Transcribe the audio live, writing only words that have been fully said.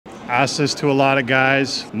Asked this to a lot of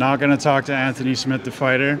guys. Not going to talk to Anthony Smith, the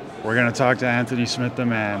fighter. We're going to talk to Anthony Smith, the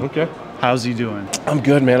man. Okay. How's he doing? I'm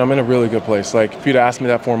good, man. I'm in a really good place. Like, if you'd asked me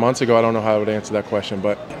that 4 months ago, I don't know how I would answer that question.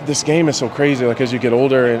 But this game is so crazy. Like, as you get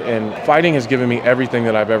older, and fighting has given me everything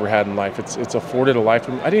that I've ever had in life. It's afforded a life.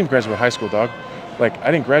 I didn't even graduate high school, dog. Like, I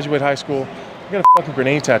didn't graduate high school. I got a fucking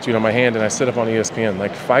grenade tattooed on my hand, and I sit up on ESPN.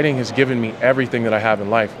 Like, fighting has given me everything that I have in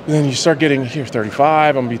life. And then you start getting, you're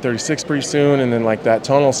 35, I'm gonna be 36 pretty soon, and then like that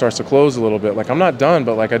tunnel starts to close a little bit. Like, I'm not done,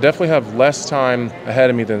 but like I definitely have less time ahead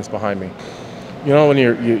of me than is behind me. You know, when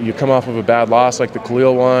you come off of a bad loss like the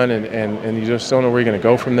Khalil one, and you just don't know where you're gonna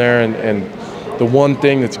go from there, and the one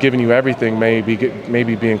thing that's giving you everything may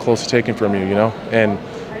be being close to taken from you, you know? And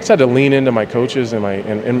I just had to lean into my coaches and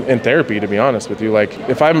and therapy, to be honest with you. Like,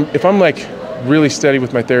 if I'm like really steady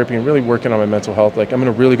with my therapy and really working on my mental health, like, I'm in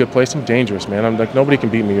a really good place. I'm dangerous, man. I'm like, nobody can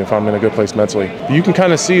beat me if I'm in a good place mentally. But you can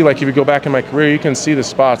kind of see, like, if you go back in my career, you can see the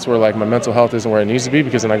spots where like my mental health isn't where it needs to be,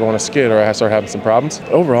 because then I go on a skid or I start having some problems.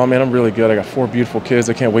 Overall, man, I'm really good. I got 4 beautiful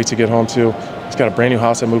kids I can't wait to get home to. Just got a brand new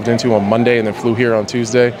house I moved into on Monday and then flew here on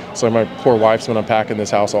Tuesday. So my poor wife's been unpacking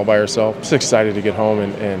this house all by herself. I'm just excited to get home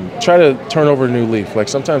and try to turn over a new leaf. Like,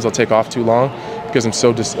 sometimes I'll take off too long because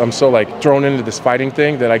I'm so like thrown into this fighting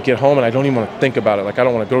thing that I get home and I don't even want to think about it. Like, I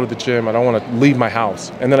don't want to go to the gym. I don't want to leave my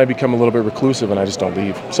house. And then I become a little bit reclusive and I just don't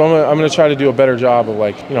leave. So I'm going to try to do a better job of,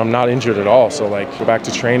 like, you know, I'm not injured at all. So like, go back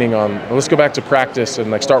to training let's go back to practice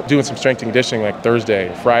and like start doing some strength and conditioning like Thursday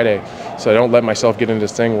or Friday. So I don't let myself get into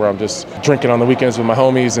this thing where I'm just drinking on the weekends with my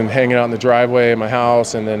homies and hanging out in the driveway in my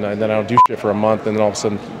house. And then I don't do shit for a month. And then all of a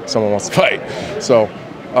sudden someone wants to fight. So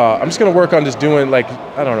I'm just going to work on just doing, like,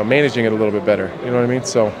 I don't know, managing it a little bit better. You know what I mean?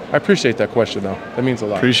 So I appreciate that question, though. That means a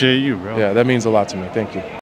lot. Appreciate you, bro. Yeah, that means a lot to me. Thank you.